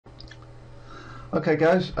Okay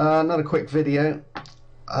guys, another quick video.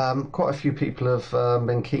 Quite a few people have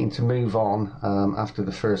been keen to move on after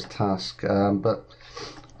the first task, but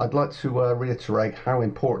I'd like to reiterate how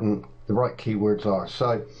important the right keywords are.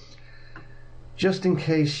 So just in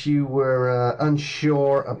case you were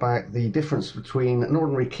unsure about the difference between an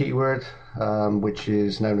ordinary keyword, which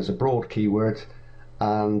is known as a broad keyword,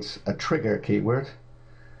 and a trigger keyword,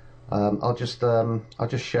 I'll just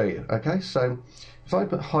show you. Okay, so if I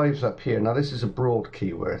put hives up here, now this is a broad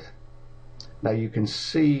keyword. Now you can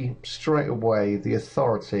see straight away the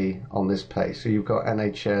authority on this page. So you've got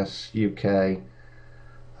NHS, UK,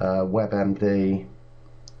 WebMD,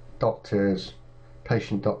 doctors,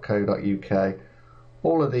 patient.co.uk.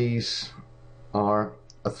 All of these are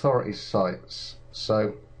authority sites.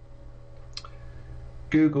 So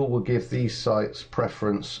Google will give these sites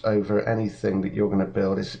preference over anything that you're going to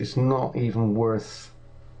build. It's not even worth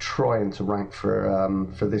trying to rank for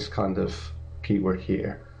this kind of keyword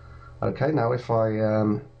here. Okay, now if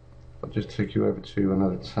I'll just take you over to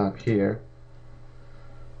another tab here.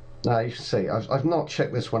 Now you can see I've not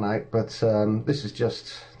checked this one out, but this is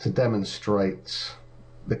just to demonstrate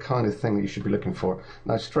the kind of thing that you should be looking for.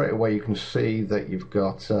 Now straight away you can see that you've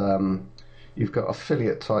got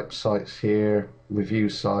affiliate type sites here, review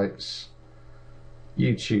sites,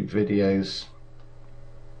 YouTube videos.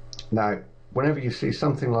 Now whenever you see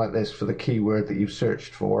something like this for the keyword that you've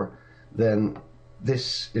searched for, then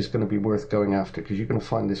this is going to be worth going after, because you're going to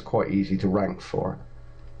find this quite easy to rank for.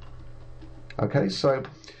 Okay, so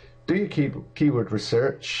do your keyword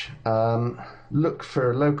research, look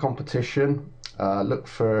for low competition, look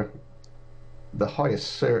for the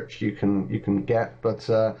highest search you can get, but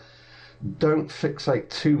don't fixate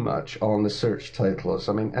too much on the search totals.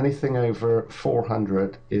 I mean, anything over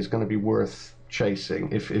 400 is going to be worth chasing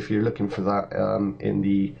if you're looking for that in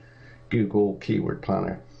the Google Keyword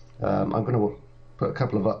Planner. I'm going to put a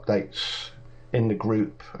couple of updates in the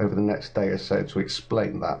group over the next day or so to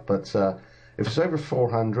explain that, but if it's over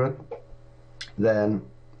 400, then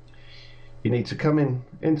you need to come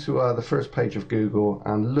into the first page of Google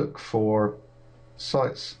and look for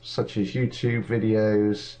sites such as YouTube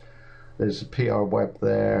videos. There's a PR web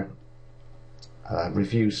there,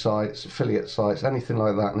 review sites, affiliate sites, anything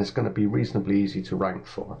like that, and it's going to be reasonably easy to rank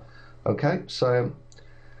for. Okay, so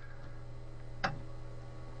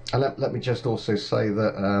let me just also say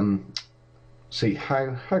that see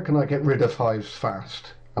how can I get rid of hives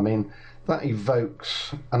fast? I mean, that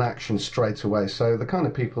evokes an action straight away. So the kind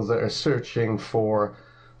of people that are searching for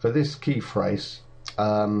this key phrase,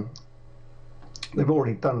 they've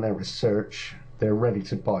already done their research, they're ready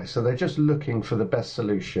to buy, so they're just looking for the best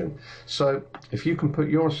solution. So if you can put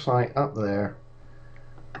your site up there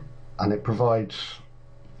and it provides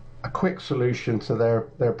a quick solution to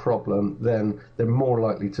their problem, then they're more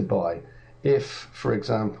likely to buy. If, for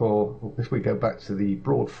example, if we go back to the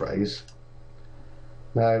broad phrase,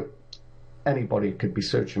 now anybody could be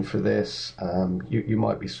searching for this. You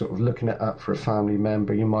might be sort of looking it up for a family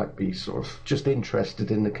member, you might be sort of just interested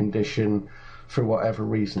in the condition for whatever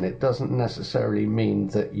reason. It doesn't necessarily mean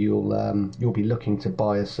that you'll be looking to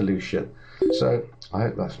buy a solution. So I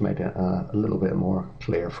hope that's made it a little bit more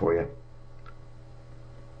clear for you.